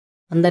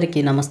అందరికీ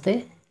నమస్తే.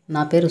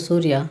 నా పేరు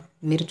సూర్య.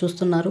 మీరు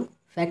చూస్తున్నారు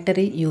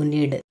ఫ్యాక్టరీ యూ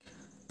నీడ్.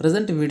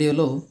 ప్రజెంట్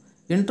వీడియోలో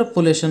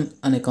ఇంటర్పోలేషన్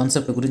అనే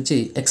కాన్సెప్ట్ గురించి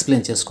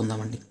ఎక్స్ప్లెయిన్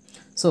చేసుకుందామండి.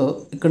 సో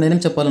ఇక్కడ నేనేం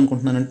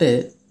చెప్పాలనుకుంటున్నానంటే,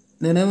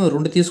 నేనేమో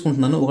రెండు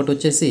తీసుకుంటున్నాను. ఒకటి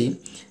వచ్చేసి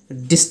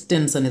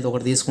డిస్టెన్స్ అనేది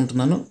ఒకటి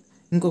తీసుకుంటున్నాను,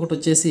 ఇంకొకటి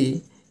వచ్చేసి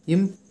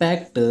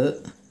ఇంపాక్ట్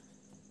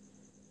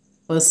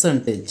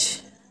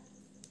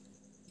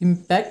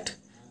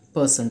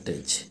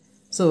పర్సంటేజ్.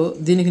 సో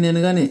దీనికి నేను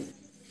కానీ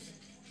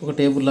ఒక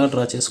టేబుల్లా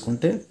డ్రా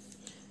చేసుకుంటే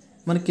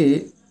మనకి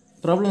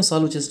ప్రాబ్లం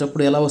సాల్వ్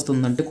చేసేటప్పుడు ఎలా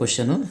వస్తుందంటే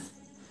క్వశ్చన్,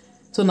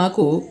 సో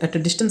నాకు at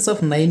distance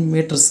of 9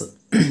 metres,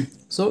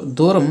 so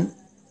దూరం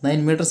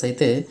 9 మీటర్స్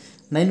అయితే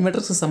 9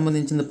 మీటర్స్కి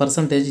సంబంధించిన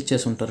పర్సంటేజ్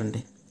ఇచ్చేసి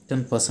ఉంటారండి,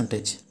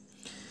 10%.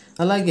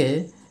 అలాగే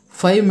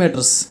 5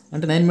 మీటర్స్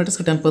అంటే 9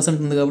 మీటర్స్కి 10%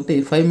 ఉంది కాబట్టి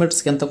 5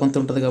 మీటర్స్కి ఎంత కొంత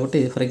ఉంటుంది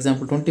కాబట్టి ఫర్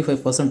ఎగ్జాంపుల్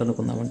 25%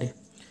 అనుకుందామండి.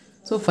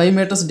 సో 5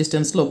 మీటర్స్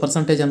డిస్టెన్స్లో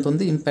పర్సంటేజ్ ఎంత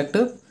ఉంది, ఇంపాక్ట్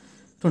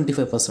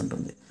 25%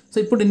 ఉంది. సో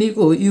ఇప్పుడు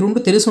నీకు ఈ రెండు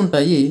తెలిసి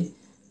ఉంటాయి,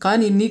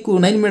 కానీ నీకు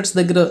 9 మీటర్స్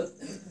దగ్గర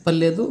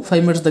పర్లేదు,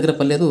 5 మీటర్స్ దగ్గర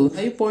పర్లేదు,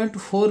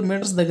 5.4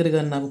 మీటర్స్ దగ్గర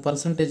కానీ నాకు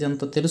పర్సంటేజ్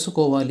ఎంతో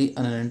తెలుసుకోవాలి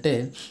అని అంటే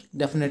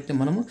డెఫినెట్లీ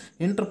మనము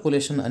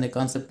ఇంటర్పోలేషన్ అనే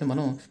కాన్సెప్ట్ని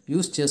మనం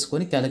యూస్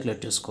చేసుకొని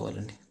క్యాలిక్యులేట్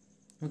చేసుకోవాలండి.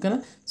 ఓకేనా?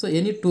 సో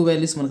ఎనీ టూ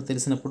వాల్యూస్ మనకు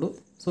తెలిసినప్పుడు,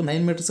 సో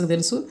 9 మీటర్స్కి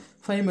తెలుసు,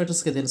 5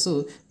 మీటర్స్కి తెలుసు,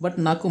 బట్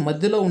నాకు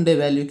మధ్యలో ఉండే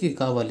వాల్యూకి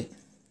కావాలి.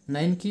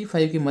 9కి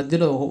 5కి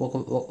మధ్యలో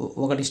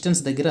ఒక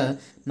డిస్టెన్స్ దగ్గర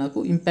నాకు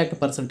ఇంపాక్ట్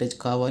పర్సంటేజ్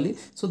కావాలి.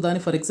 సో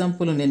దాని ఫర్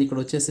ఎగ్జాంపుల్ నేను ఇక్కడ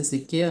వచ్చేసి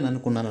కే అని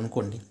అనుకున్నాను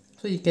అనుకోండి.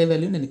 సో ఈ కే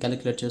వాల్యూ నేను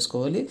క్యాలిక్యులేట్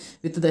చేసుకోవాలి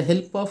with the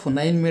help of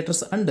 9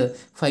 metres and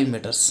 5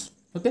 metres.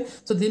 Okay,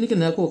 so దీనికి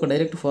నాకు ఒక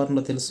డైరెక్ట్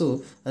ఫార్ములా తెలుసు,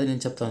 అది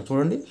నేను చెప్తాను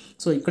చూడండి.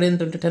 సో ఇక్కడ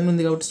ఏంటంటే 10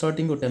 ఉంది కాబట్టి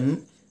starting 10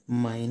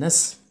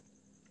 minus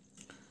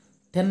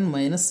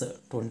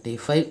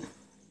 25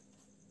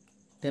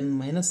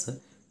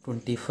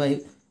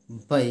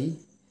 by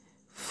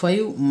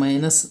 5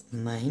 minus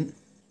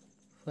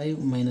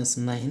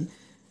 9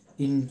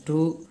 into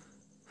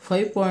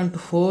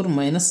 5.4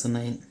 minus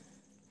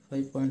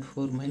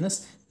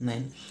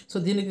 9. So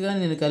దీనికి కానీ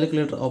నేను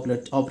క్యాలిక్యులేటర్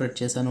ఆపరేట్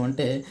చేశాను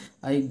అంటే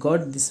I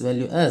got this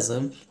value as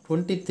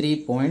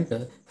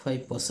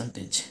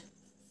 23.5%.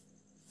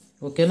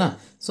 ఓకేనా?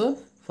 సో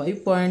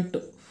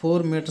 5.4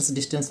 మీటర్స్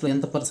డిస్టెన్స్లో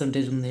ఎంత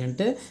పర్సంటేజ్ ఉంది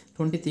అంటే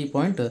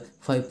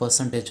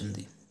 23.5%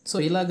 ఉంది. సో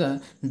ఇలాగా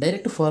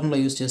డైరెక్ట్ ఫార్ములా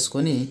యూజ్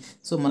చేసుకొని,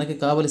 సో మనకి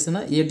కావలసిన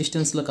ఏ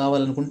డిస్టెన్స్లో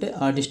కావాలనుకుంటే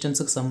ఆ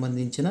డిస్టెన్స్కి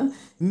సంబంధించిన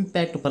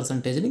ఇంపాక్ట్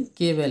పర్సంటేజ్ని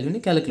కే వాల్యూని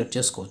క్యాలిక్యులేట్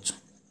చేసుకోవచ్చు.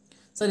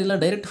 సార్ ఇలా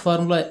డైరెక్ట్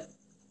ఫార్ములా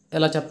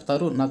ఎలా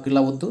చెప్తారు, నాకు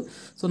ఇలా వద్దు,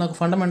 సో నాకు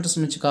ఫండమెంటల్స్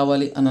నుంచి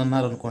కావాలి అని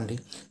అన్నారు అనుకోండి.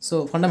 సో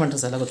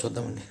ఫండమెంటల్స్ ఎలాగో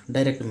చూద్దామండి.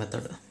 డైరెక్ట్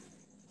మెథడ్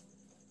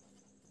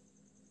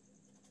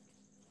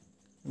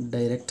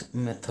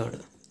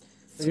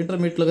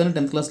ఇంటర్మీడియట్లో కానీ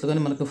 10th క్లాస్లో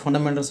కానీ మనకు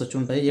ఫండమెంటల్స్ వచ్చి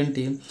ఉంటాయి.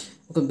 ఏంటి,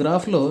 ఒక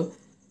గ్రాఫ్లో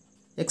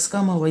x,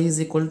 y is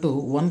equal to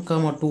 1,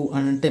 2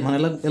 అని అంటే మనం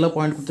ఎలా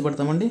పాయింట్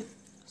గుర్తుపెడతామండి.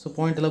 సో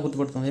పాయింట్ ఎలా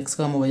గుర్తుపెడతాం, x,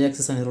 y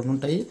యాక్సిస్ అని రెండు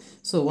ఉంటాయి.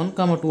 సో 1,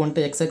 2 అంటే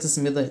x యాక్సిస్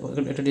మీద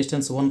ఎట్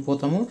డిస్టెన్స్ 1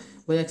 పోతాము,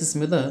 y యాక్సిస్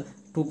మీద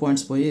 2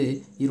 పాయింట్స్ పోయి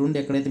ఈ రెండు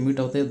ఎక్కడైతే మీట్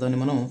అవుతాయో దాన్ని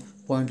మనం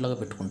పాయింట్ లాగా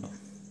పెట్టుకుంటాం.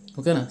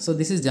 ఓకేనా? So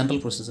this is general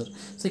procedure.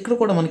 So ఇక్కడ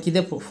కూడా మనకి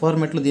ఇదే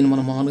ఫార్మాట్లో దీన్ని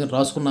మనం మామూలుగా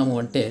రాసుకున్నాము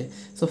అంటే,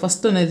 సో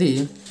ఫస్ట్ అనేది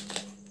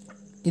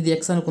ఇది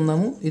x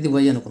అనుకుందాము, ఇది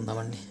y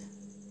అనుకుందామండి.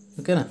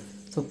 ఓకేనా?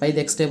 సో పైది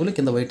x టేబుల్,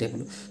 కింద y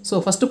table. So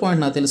first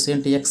point నాకు తెలుసు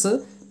ఏంటి, x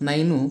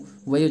 9,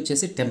 y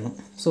వచ్చేసి 10.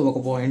 సో ఒక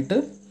పాయింట్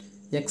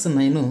x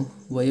 9,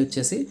 y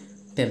వచ్చేసి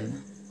 10.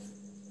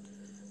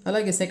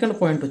 అలాగే సెకండ్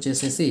పాయింట్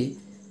వచ్చేసేసి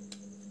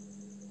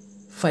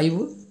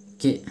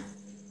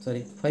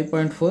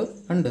 5.4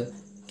 and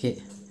k.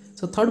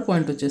 So third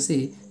point వచ్చేసి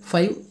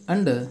 5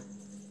 అండ్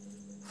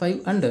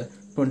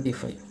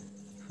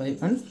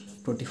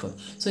 25.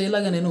 సో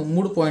ఇలాగ నేను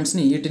 3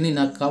 పాయింట్స్ని, వీటిని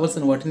నాకు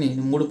కావాల్సిన వాటిని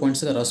 3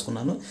 పాయింట్స్గా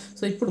రాసుకున్నాను.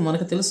 సో ఇప్పుడు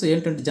మనకు తెలుసు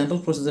ఏంటంటే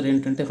జనరల్ ప్రొసీజర్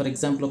ఏంటంటే, ఫర్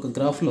ఎగ్జాంపుల్ ఒక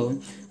గ్రాఫ్లో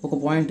ఒక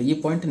పాయింట్, ఈ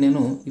పాయింట్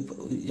నేను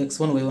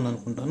x1 y1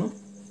 అనుకుంటాను,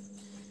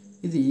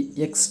 ఇది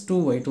x2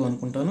 y2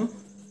 అనుకుంటాను,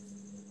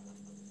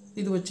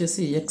 ఇది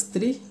వచ్చేసి x3,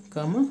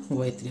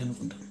 y3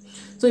 అనుకుంటాను.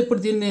 సో ఇప్పుడు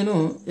దీన్ని నేను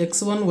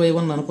x1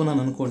 y1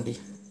 అనుకున్నాను అనుకోండి.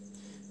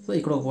 సో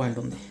ఇక్కడ ఒక పాయింట్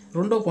ఉంది,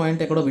 రెండో పాయింట్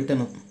ఎక్కడో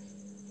పెట్టాను.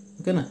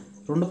 ఓకేనా?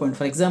 రెండో పాయింట్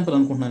ఫర్ ఎగ్జాంపుల్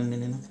అనుకుంటున్నానండి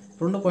నేను,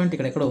 రెండో పాయింట్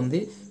ఇక్కడ ఎక్కడ ఉంది.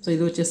 సో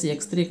ఇది వచ్చేసి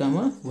x3,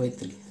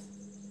 y3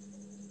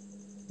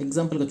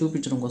 ఎగ్జాంపుల్గా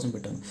చూపించడం కోసం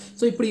పెట్టాను.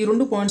 సో ఇప్పుడు ఈ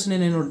రెండు పాయింట్స్ని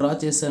నేను డ్రా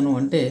చేశాను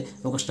అంటే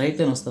ఒక స్ట్రైట్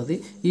లైన్ వస్తుంది.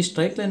 ఈ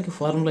స్ట్రైట్ లైన్కి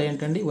ఫార్ములా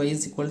ఏంటండి, y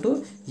is equal to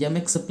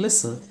mx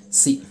plus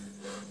c.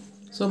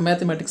 So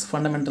mathematics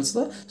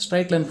ఫండమెంటల్స్లో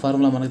straight line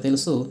formula మనకు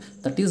తెలుసు,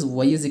 that is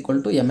y is equal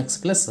to mx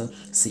plus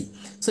c.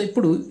 So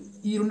ఇప్పుడు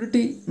ఈ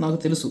రెండింటి నాకు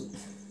తెలుసు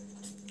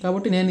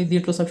కాబట్టి నేను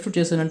దీంట్లో సబ్స్టిట్యూట్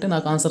చేశానంటే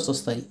నాకు ఆన్సర్స్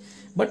వస్తాయి.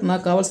 బట్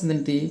నాకు కావాల్సింది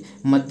ఏంటి,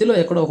 మధ్యలో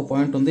ఎక్కడో ఒక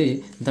పాయింట్ ఉంది,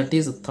 దట్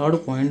ఈజ్ థర్డ్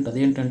పాయింట్,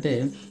 అదేంటంటే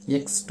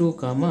x2,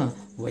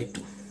 y2.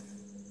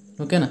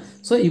 ఓకేనా?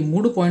 సో ఈ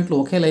 3 పాయింట్లు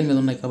ఒకే లైన్ మీద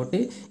ఉన్నాయి కాబట్టి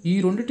ఈ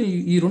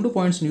రెండు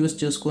పాయింట్స్ని యూజ్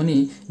చేసుకొని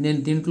నేను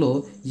దీంట్లో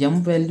m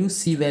value,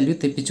 c value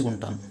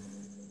తెప్పించుకుంటాను.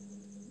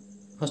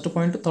 First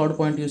point, third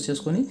point use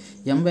చేసుకొని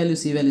m వాల్యూ,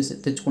 c వాల్యూ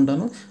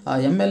తెచ్చుకుంటాను. ఆ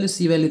m వాల్యూ, c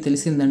వాల్యూ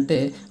తెలిసిందంటే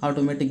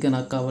ఆటోమేటిక్గా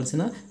నాకు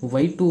కావాల్సిన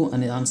y2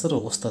 అనే ఆన్సర్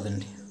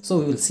వస్తుందండి. సో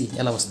వీ విల్ సీ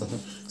ఎలా వస్తుందో.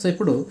 సో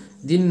ఇప్పుడు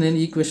దీన్ని నేను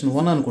ఈక్వేషన్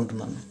 1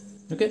 అనుకుంటున్నాను.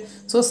 Okay,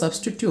 so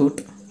substitute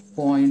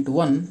point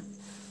 1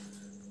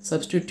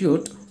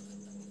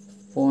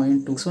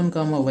 x1,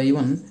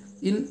 y1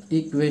 in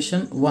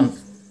equation 1.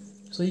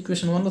 So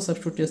equation 1లో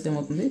substitute చేస్తే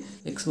ఏమవుతుంది,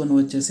 x1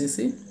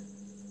 వచ్చేసేసి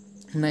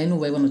 9,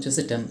 y1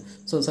 వచ్చేసి 10.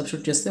 సో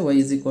సబ్స్టిట్యూట్ చేస్తే y1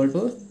 is equal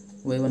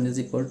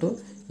to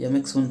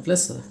mx1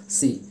 plus c,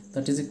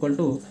 that is equal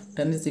to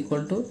 10 is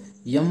equal to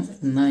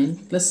m9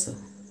 plus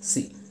c.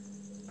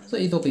 So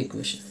ఇది ఒక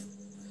equation.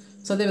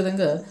 So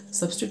అదేవిధంగా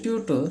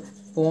substitute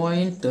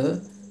point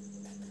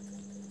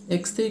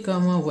x3,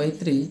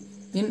 y3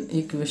 in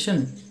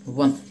equation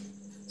 1.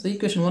 So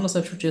equation 1లో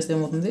substitute చేస్తే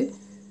ఏమవుతుంది,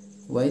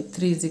 y3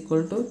 is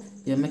equal to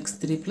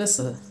mx3 plus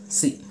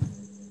c.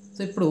 So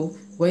ఇప్పుడు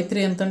y3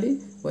 ఎంత అండి,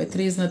 y3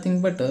 is nothing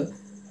but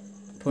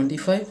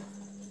 25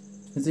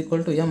 is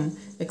equal to m.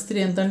 x3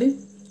 ఎంత అండి,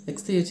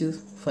 x3 వచ్చి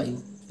 5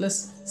 ప్లస్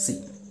c.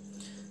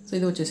 సో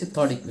ఇది వచ్చేసి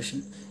third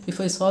equation. If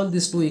I solve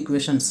this two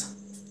equations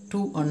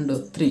 2 and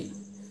 3,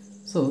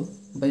 so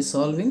by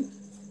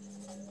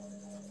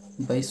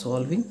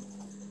solving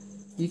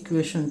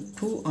equation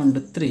 2 and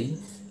 3,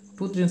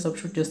 3ని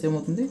substitute చేస్తే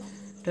ఏమవుతుంది,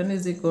 10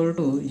 is equal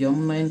to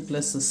m9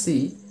 plus c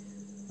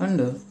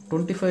and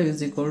 25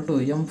 is equal to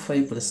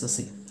m5 plus c.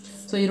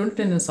 So ఈ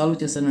రెండింటిని నేను solve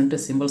చేశానంటే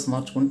symbols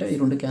మార్చుకుంటే ఈ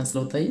రెండు cancel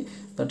అవుతాయి.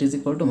 That is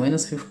equal to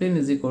 -15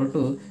 is equal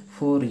to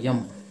 4m.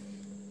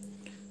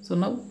 So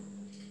now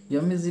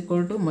m is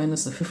equal to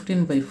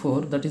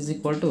 -15/4, that is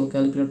equal to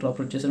calculator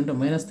operate చేశారంటే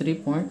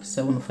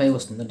 -3.75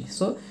 వస్తుందండి.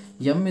 So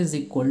m is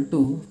equal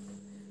to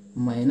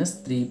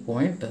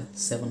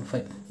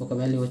 -3.75 ఒక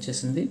వాల్యూ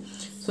వచ్చేసింది.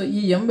 సో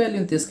ఈ m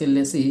వాల్యూని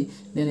తీసుకెళ్ళేసి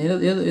నేను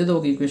ఏదో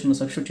ఒక ఈక్వేషన్లో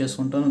సబ్స్టిట్యూట్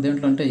చేసుకుంటాను.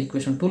 దేంట్లో అంటే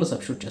ఈక్వేషన్ 2లో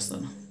సబ్స్టిట్యూట్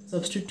చేస్తాను.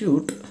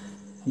 Substitute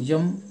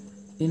m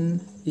in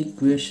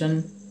equation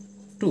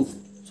 2.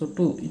 So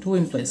 2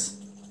 implies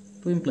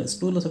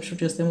 2లో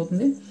సబ్స్టిట్యూట్ చేస్తే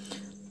ఏమవుతుంది,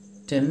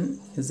 10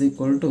 is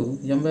equal to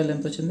m value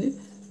ఎంత వచ్చింది,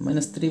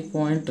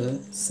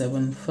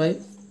 -3.75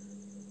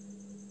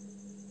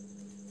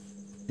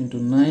 ఇంటూ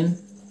 9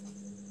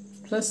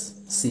 ప్లస్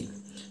c.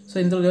 సో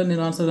ఇందులో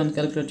నేను ఆన్సర్ కానీ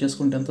క్యాలిక్యులేట్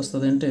చేసుకుంటే ఎంత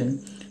వస్తుంది అంటే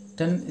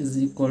 10 is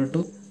equal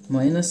to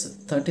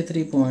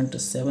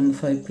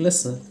 -33.75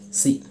 plus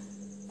c.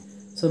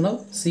 So now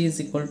c is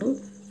equal to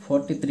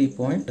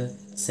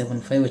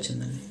 43.75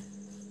 వచ్చిందండి.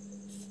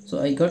 So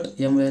I got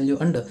m value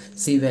and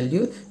c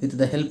value with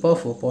the help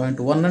of point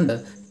 1 and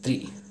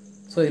 3.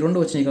 So ఈ రెండు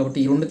వచ్చినాయి కాబట్టి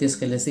ఈ రెండు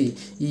తీసుకెళ్ళేసి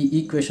ఈ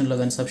ఈక్వేషన్లో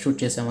కానీ సబ్స్టిట్యూట్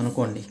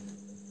చేసామనుకోండి,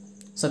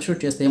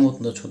 సబ్స్టిట్యూట్ చేస్తే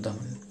ఏమవుతుందో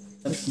చూద్దామండి.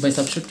 బై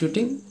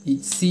సబ్స్టిట్యూటింగ్ ఈ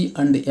c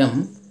and m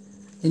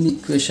in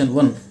equation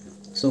 1,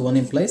 so 1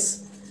 implies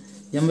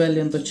m value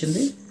ఎంత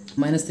వచ్చింది,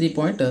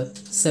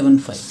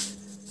 -3.75.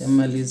 m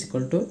value is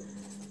equal to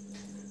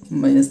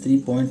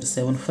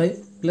 -3.75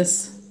 plus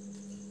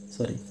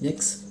x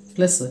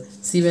plus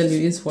c value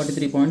is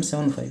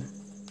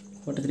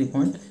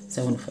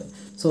 43.75.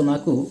 So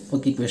నాకు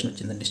ఒక ఈక్వేషన్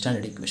వచ్చిందండి,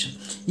 స్టాండర్డ్ ఈక్వేషన్.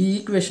 ఈ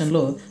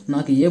ఈక్వేషన్లో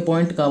నాకు ఏ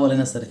పాయింట్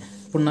కావాలైనా సరే,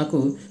 ఇప్పుడు నాకు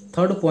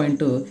థర్డ్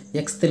పాయింట్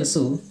x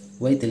తెలుసు,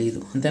 y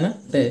తెలియదు, అంతేనా?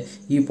 అంటే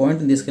ఈ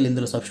పాయింట్ని తీసుకెళ్ళి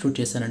ఇందులో సబ్స్టిట్యూట్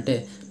చేశానంటే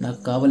నాకు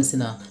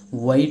కావలసిన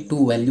y2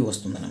 వాల్యూ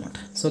వస్తుందన్నమాట.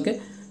 So okay,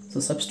 so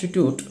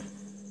substitute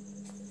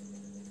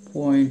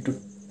point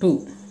 2,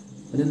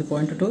 అదేంటి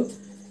point 2,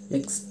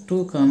 x2,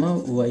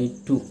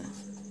 y2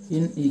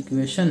 in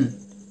equation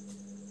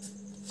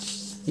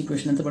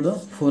ఎంత పెడదాం,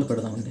 4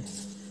 పెడదామండి.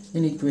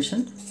 In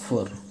equation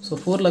 4. సో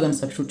 4లో కానీ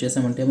సబ్స్టిట్యూట్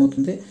చేసామంటే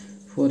ఏమవుతుంది,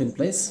 4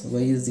 implies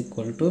y is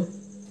equal to,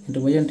 అంటే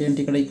y అంటే ఏంటి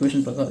ఇక్కడ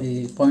ఈక్వేషన్ ప్రకారం, ఈ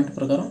పాయింట్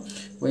ప్రకారం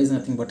y is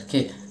nothing but k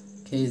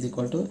is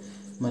equal to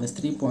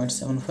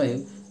 -3.75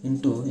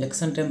 into x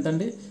అంటే ఎంత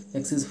అండి,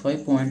 x ఈజ్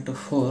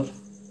 5.4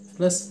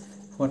 ప్లస్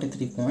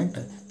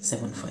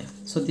 43.75.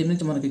 సో దీని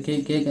నుంచి మనకి k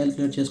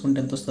క్యాలిక్యులేట్ చేసుకుంటే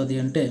ఎంత వస్తుంది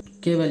అంటే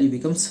k value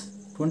becomes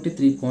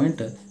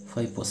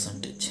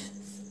 23.5%.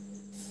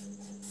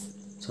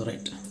 So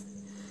right.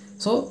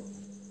 So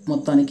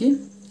మొత్తానికి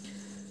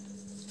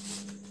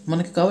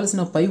మనకి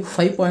కావాల్సిన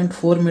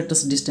 5.4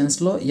 మీటర్స్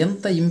డిస్టెన్స్లో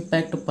ఎంత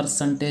ఇంపాక్ట్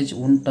పర్సంటేజ్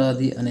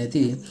ఉంటుంది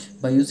అనేది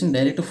బై యూజింగ్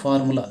డైరెక్ట్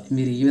ఫార్ములా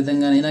మీరు ఈ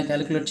విధంగానైనా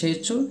క్యాలిక్యులేట్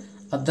చేయొచ్చు,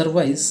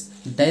 అదర్వైజ్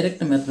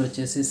డైరెక్ట్ మెథడ్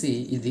వచ్చేసేసి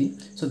ఇది.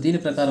 సో దీని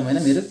ప్రకారమైనా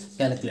మీరు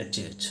క్యాలిక్యులేట్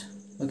చేయొచ్చు.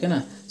 ఓకేనా?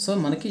 సో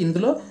మనకి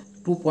ఇందులో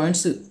 2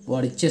 పాయింట్స్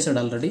వాడు ఇచ్చేసాడు,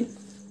 ఆల్రెడీ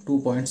 2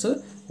 పాయింట్స్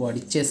వాడు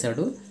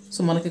ఇచ్చేసాడు. సో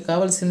మనకి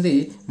కావాల్సింది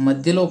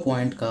మధ్యలో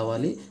పాయింట్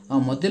కావాలి. ఆ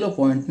మధ్యలో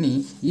పాయింట్ని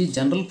ఈ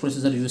జనరల్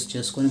ప్రొసీజర్ యూస్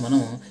చేసుకొని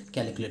మనం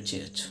క్యాలిక్యులేట్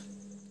చేయొచ్చు.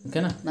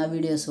 ఓకేనా? నా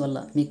వీడియోస్ వల్ల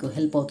మీకు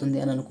హెల్ప్ అవుతుంది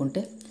అని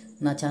అనుకుంటే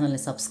నా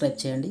ఛానల్ని సబ్స్క్రైబ్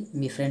చేయండి,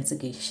 మీ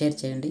ఫ్రెండ్స్కి షేర్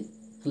చేయండి,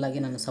 అలాగే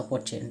నన్ను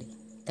సపోర్ట్ చేయండి.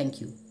 Thank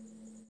you.